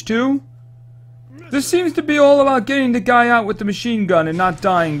stage 2. This seems to be all about getting the guy out with the machine gun and not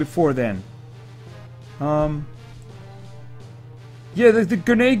dying before then. Yeah, the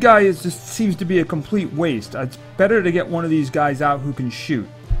grenade guy just seems to be a complete waste. It's better to get one of these guys out who can shoot,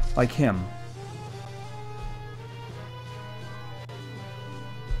 like him.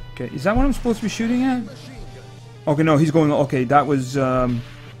 Okay, is that what I'm supposed to be shooting at? Okay, no, he's going... Okay, that was... Okay,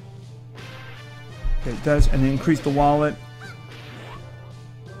 it does, and then increase the wallet.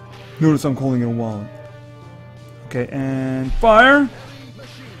 Notice I'm calling it a wallet. Okay, and fire!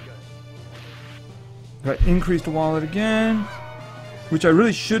 Okay, increase the wallet again. Which I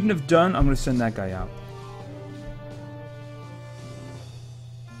really shouldn't have done. I'm going to send that guy out.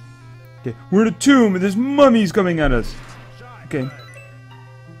 Okay, we're in a tomb and there's mummies coming at us. Okay.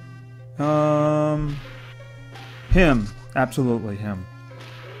 Him. Absolutely him.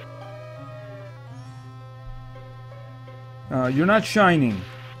 You're not shining.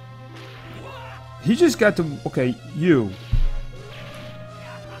 He just got to... Okay, you.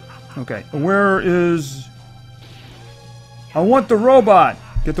 Okay, where is... I want the robot!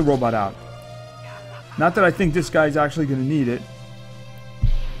 Get the robot out. Not that I think this guy's actually going to need it.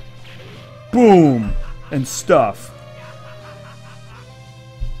 Boom! And stuff.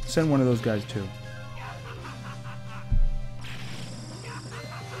 Send one of those guys too.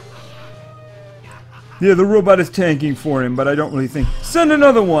 Yeah, the robot is tanking for him, but I don't really think... Send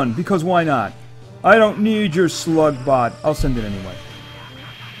another one! Because why not? I don't need your slug bot. I'll send it anyway.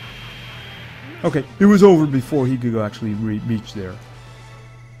 Okay, it was over before he could actually reach there.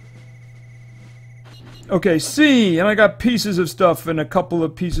 Okay, C, and I got pieces of stuff and a couple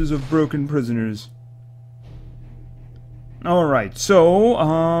of pieces of broken prisoners. Alright,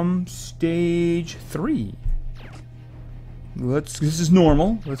 so, stage 3. This is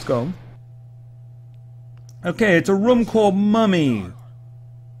normal. Let's go. Okay, it's a room called Mummy.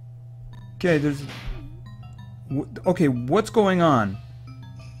 Okay, there's... Okay, what's going on?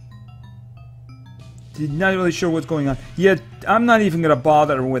 Not really sure what's going on. Yeah, I'm not even gonna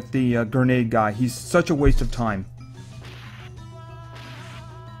bother with the grenade guy. He's such a waste of time.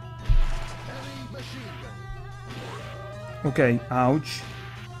 Okay, ouch.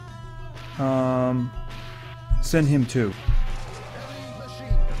 Send him too.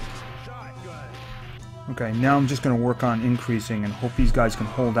 Okay, now I'm just gonna work on increasing and hope these guys can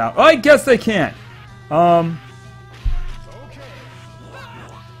hold out. I guess they can't.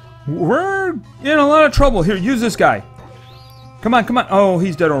 We're in a lot of trouble. Here, use this guy. Come on, come on. Oh,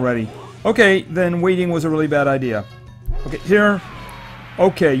 he's dead already. Okay, then waiting was a really bad idea. Okay, here.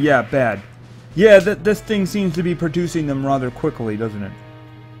 Okay, yeah, bad. Yeah, this thing seems to be producing them rather quickly, doesn't it?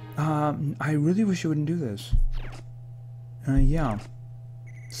 I really wish you wouldn't do this. Yeah.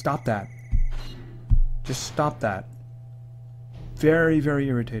 Stop that. Just stop that. Very, very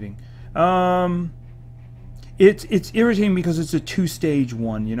irritating. It's irritating because it's a two-stage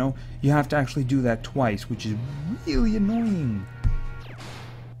one, you know? You have to actually do that twice, which is really annoying.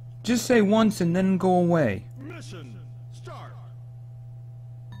 Just say once and then go away. Mission start.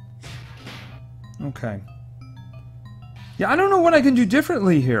 Okay. Yeah, I don't know what I can do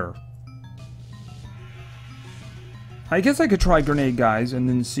differently here. I guess I could try grenade guys and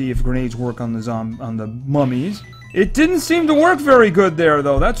then see if grenades work on the mummies. It didn't seem to work very good there,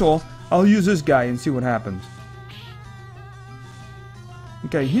 though. That's all. I'll use this guy and see what happens.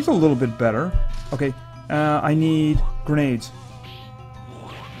 Okay, he's a little bit better. Okay, I need grenades.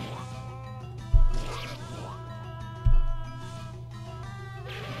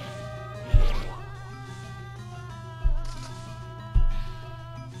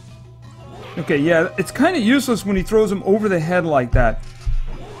 Okay, yeah, it's kind of useless when he throws him over the head like that.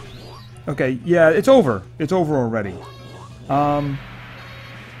 Okay, yeah, it's over. It's over already.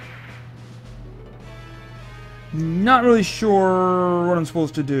 Not really sure what I'm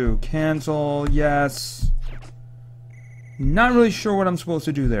supposed to do. Cancel, yes. Not really sure what I'm supposed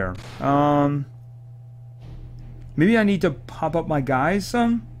to do there. Maybe I need to pop up my guys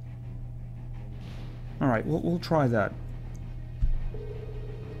some? Alright, we'll try that.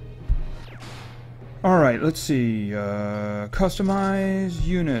 Alright, let's see. Customize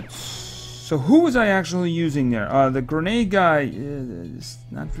units. So who was I actually using there? The grenade guy is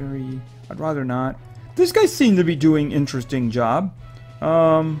not very... I'd rather not. This guy seemed to be doing interesting job.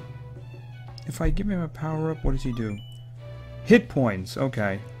 If I give him a power-up, what does he do? Hit points,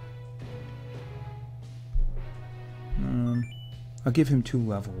 okay. I'll give him 2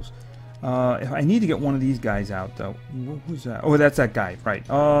 levels. If I need to get one of these guys out, though. Who's that? Oh, that's that guy, right.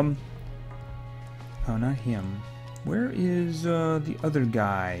 Oh, not him. Where is the other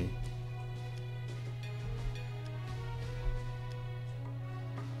guy?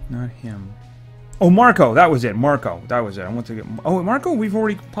 Not him. Oh, Marco. That was it. Marco. That was it. I want to get... Oh, Marco, we've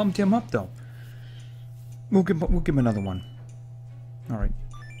already pumped him up, though. We'll give him another one. Alright.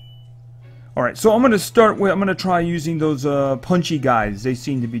 Alright, so I'm going to start with... I'm going to try using those punchy guys. They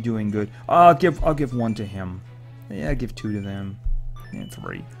seem to be doing good. I'll give 1 to him. Yeah, I'll give 2 to them. And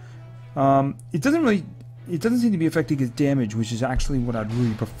 3. It doesn't seem to be affecting his damage, which is actually what I'd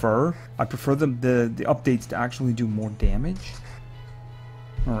really prefer. I prefer the updates to actually do more damage.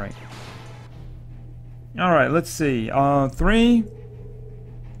 Alright. Alright, let's see. 3.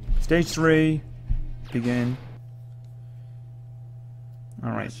 Stage 3. Begin.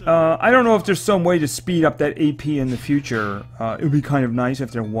 Alright. I don't know if there's some way to speed up that AP in the future. It would be kind of nice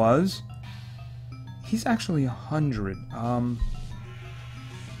if there was. He's actually 100.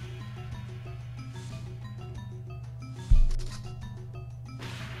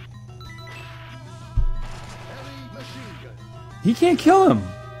 He can't kill him.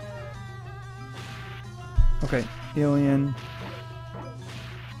 Okay, alien.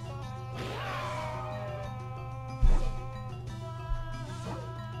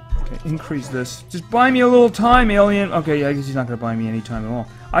 Okay, increase this. Just buy me a little time, alien. Okay, yeah, I guess he's not gonna buy me any time at all.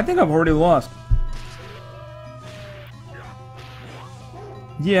 I think I've already lost.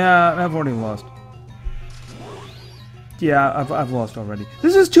 Yeah, I've already lost. Yeah, I've lost already.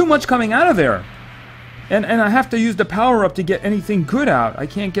 This is too much coming out of there. And I have to use the power-up to get anything good out. I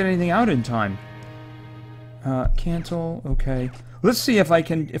can't get anything out in time. Cancel. Okay. Let's see if I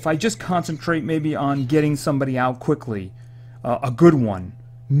can... If I just concentrate maybe on getting somebody out quickly. A good one.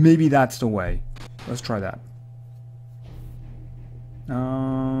 Maybe that's the way. Let's try that.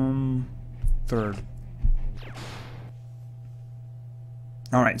 3rd.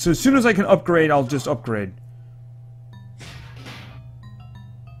 Alright, so as soon as I can upgrade, I'll just upgrade.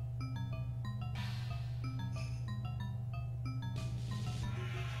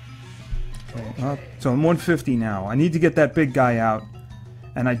 So I'm 150 now. I need to get that big guy out.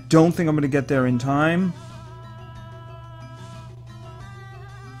 And I don't think I'm going to get there in time.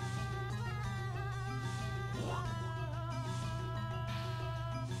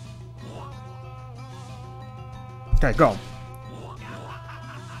 Okay, go.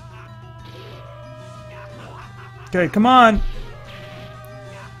 Okay, come on.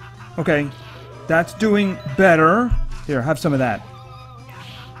 Okay, that's doing better. Here, have some of that.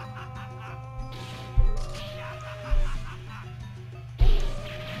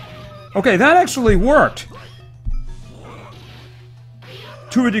 Okay, that actually worked.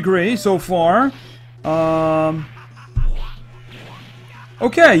 to a degree so far.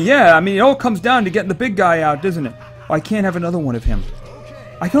 Okay, yeah, I mean, it all comes down to getting the big guy out, doesn't it? Oh, I can't have another one of him.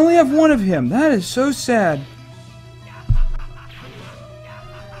 I can only have one of him. That is so sad.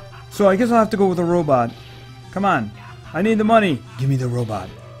 So I guess I'll have to go with a robot. Come on. I need the money. Give me the robot.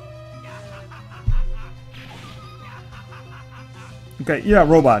 Okay, yeah,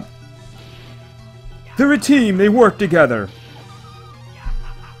 robot. They're a team. They work together.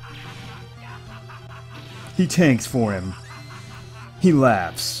 He tanks for him. He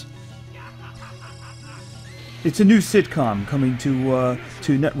laughs. It's a new sitcom coming to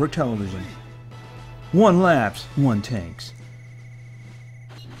network television. One laughs, one tanks.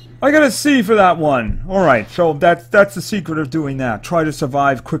 I got a C for that one. Alright, so that's the secret of doing that. Try to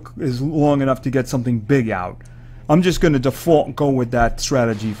survive long enough to get something big out. I'm just going to default go with that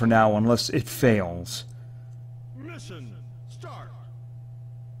strategy for now unless it fails. Mission start.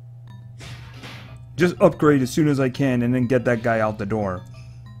 Just upgrade as soon as I can and then get that guy out the door.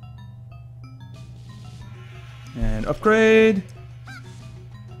 And upgrade.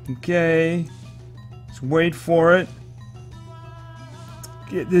 Okay. Just wait for it.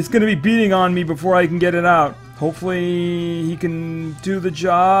 It's going to be beating on me before I can get it out. Hopefully he can do the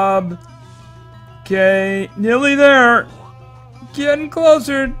job. Okay. Nearly there. Getting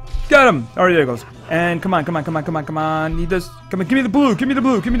closer. Got him. Alright, there he goes. And come on, come on, come on, come on, come on. He does. Come on, give me the blue. Give me the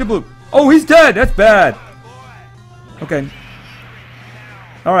blue. Give me the blue. Oh, he's dead. That's bad. Okay.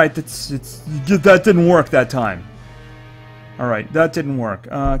 Alright, that didn't work that time. Alright, that didn't work.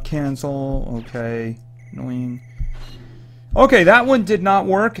 Cancel. Okay. Annoying. Okay, that one did not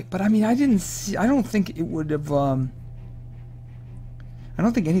work, but I mean, I don't think it would have, I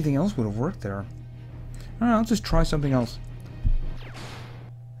don't think anything else would have worked there. Alright, I'll just try something else.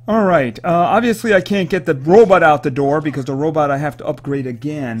 Alright, obviously I can't get the robot out the door because the robot I have to upgrade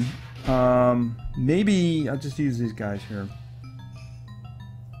again. Maybe I'll just use these guys here.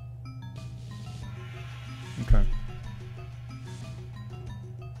 Okay.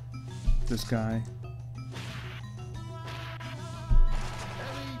 This guy.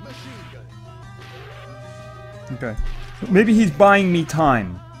 Okay. Maybe he's buying me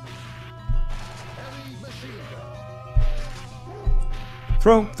time.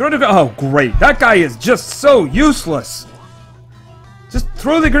 Throw the grenade. Oh, great. That guy is just so useless. Just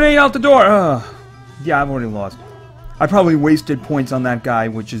throw the grenade out the door. Yeah, I've already lost. I probably wasted points on that guy,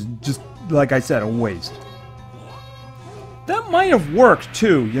 which is just, like I said, a waste. That might have worked,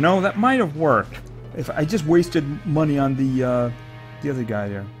 too, you know? That might have worked. If I just wasted money on the other guy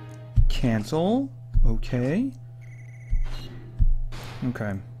there. Cancel. Okay.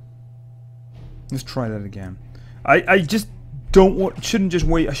 Okay. Let's try that again. I just shouldn't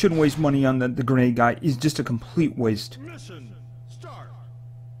waste money on the grenade guy. He's just a complete waste. Mission start.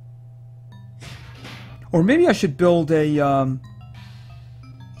 Or maybe I should build a I'm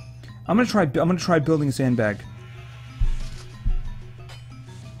gonna try building a sandbag.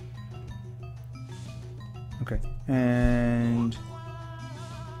 Okay. And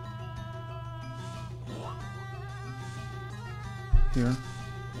here.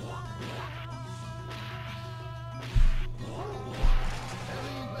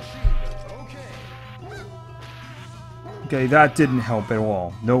 Okay, that didn't help at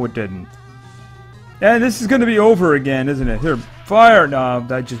all. No, it didn't. And this is going to be over again, isn't it? Here, fire! No,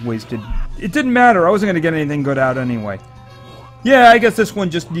 that just wasted. It didn't matter. I wasn't going to get anything good out anyway. Yeah, I guess this one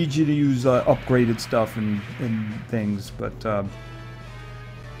just needs you to use upgraded stuff and things, but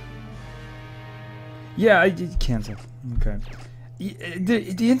yeah, I did cancel. Okay.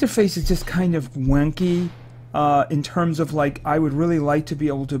 The interface is just kind of wanky in terms of, like, I would really like to be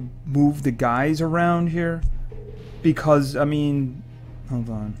able to move the guys around here because, I mean, hold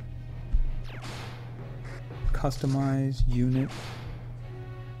on. Customize unit.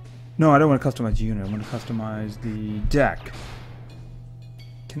 No, I don't want to customize unit. I want to customize the deck.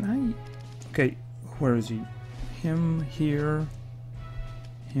 Can I? Okay, where is he? Him here.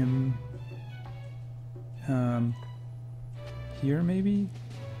 Him. Here maybe?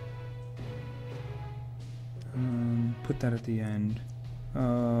 Put that at the end.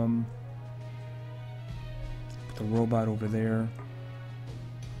 Put the robot over there.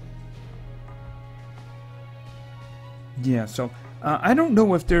 Yeah, so I don't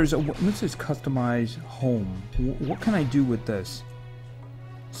know if there's a. Let's just customize home. What can I do with this?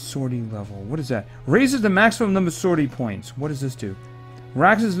 Sortie level. What is that? Raises the maximum number of sortie points. What does this do?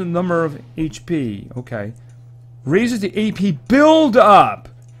 Raises the number of HP. Okay. Raises the AP build up.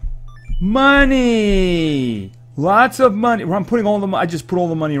 Money. Lots of money. I'm putting all the. I just put all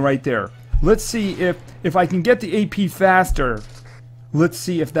the money right there. Let's see if I can get the AP faster. Let's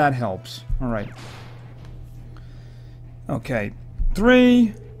see if that helps. Alright. Okay.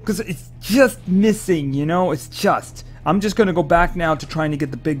 3. Because it's just missing, you know? It's just. I'm just going to go back now to trying to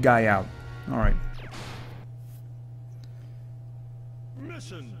get the big guy out. Alright.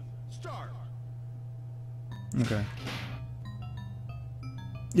 Mission start. Okay.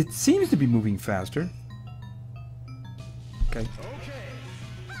 It seems to be moving faster. Okay.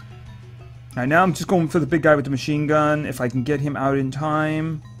 Alright, now I'm just going for the big guy with the machine gun. If I can get him out in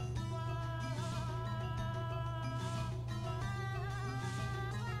time.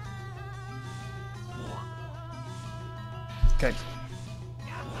 Okay.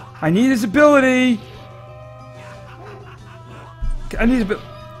 I need his ability. Okay, I need his ability.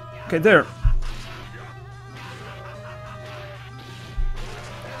 Okay, there.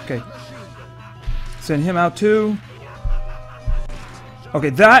 Okay. Send him out too. Okay,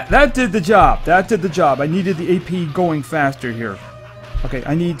 that did the job. That did the job. I needed the AP going faster here. Okay,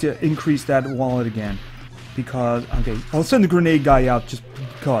 I need to increase that wallet again. Because, okay, I'll send the grenade guy out just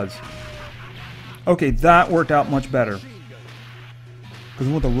because. Okay, that worked out much better. Because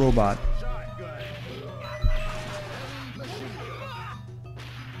I want the robot.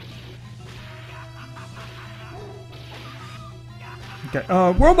 Okay,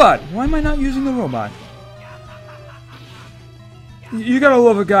 robot! Why am I not using the robot? You gotta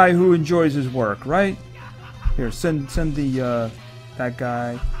love a guy who enjoys his work, right? Here, send the, that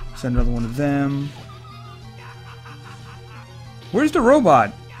guy. Send another one of them. Where's the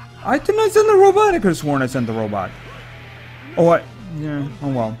robot? Didn't I send the robot? I could have sworn I sent the robot. Oh, yeah,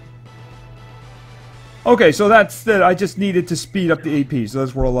 oh well. Okay, so that's it. I just needed to speed up the AP, so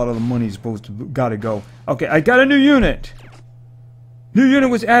that's where a lot of the money's supposed to gotta go. Okay, I got a new unit. New unit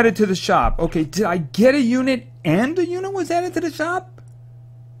was added to the shop. Okay, did I get a unit and a unit was added to the shop?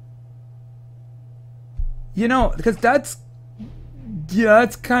 You know, because that's... yeah,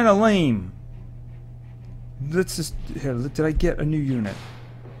 that's kind of lame. Let's just... here, did I get a new unit?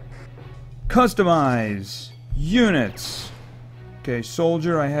 Customize. Units. Okay,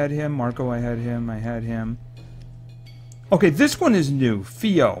 soldier, I had him. Marco, I had him. I had him. Okay, this one is new.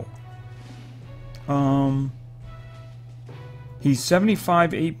 Theo. He's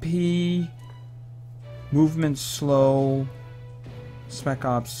 75 AP. Movement slow. Spec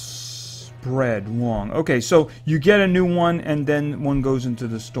Ops spread long. Okay, so you get a new one and then one goes into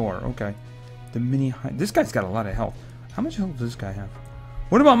the store. Okay. The mini... this guy's got a lot of health. How much health does this guy have?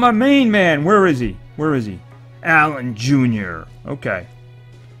 What about my main man? Where is he? Where is he? Alan Jr. Okay.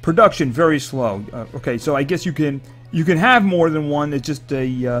 Production very slow. Okay, so I guess you can have more than one. It's just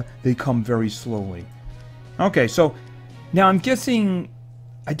they come very slowly. Okay, so now I'm guessing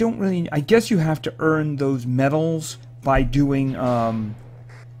I guess you have to earn those medals by doing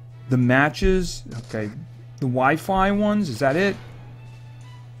the matches. Okay, the Wi-Fi ones. Is that it?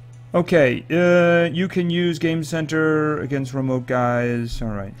 Okay, you can use Game Center against remote guys. All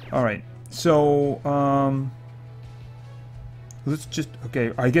right. So let's just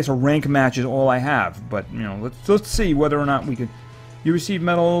I guess a rank match is all I have, but you know, let's see whether or not we can. You receive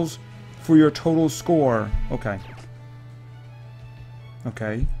medals for your total score. Okay.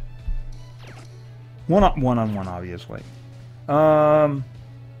 Okay. One on one, obviously.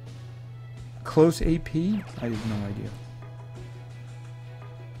 Close AP? I have no idea.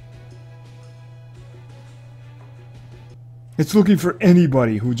 It's looking for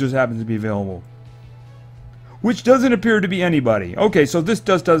anybody who just happens to be available. Which doesn't appear to be anybody. Okay, so this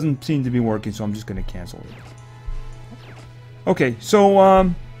doesn't seem to be working, so I'm just going to cancel it. Okay,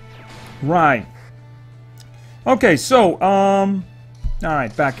 so, right. Okay, so,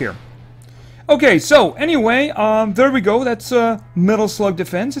 alright, back here. Okay, so, anyway, there we go. That's, Metal Slug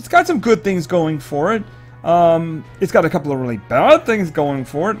Defense. It's got some good things going for it. It's got a couple of really bad things going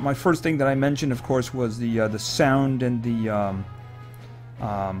for it. My first thing that I mentioned, of course, was the sound and the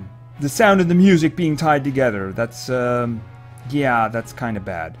sound and the music being tied together. That's, yeah, that's kind of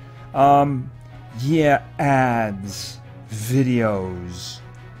bad. Yeah, ads, videos.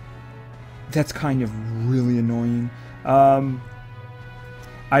 That's kind of really annoying.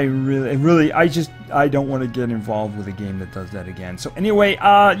 I don't want to get involved with a game that does that again. So anyway,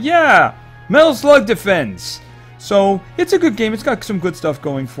 yeah, Metal Slug Defense. So it's a good game. It's got some good stuff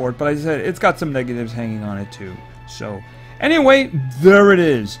going for it, but as I said, it's got some negatives hanging on it too. So anyway, there it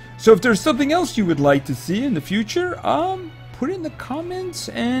is. So if there's something else you would like to see in the future, put it in the comments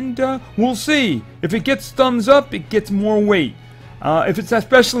and we'll see. If it gets thumbs up, it gets more weight.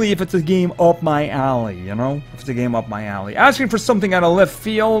 Especially if it's a game up my alley, you know? If it's a game up my alley. Asking for something out of left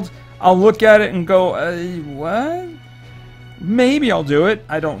field, I'll look at it and go, what? Maybe I'll do it.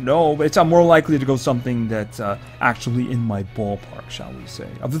 I don't know. But I'm more likely to go something that's actually in my ballpark, shall we say,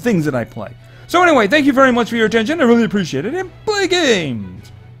 of the things that I play. So anyway, thank you very much for your attention. I really appreciate it. And play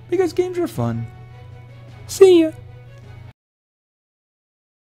games! Because games are fun. See ya!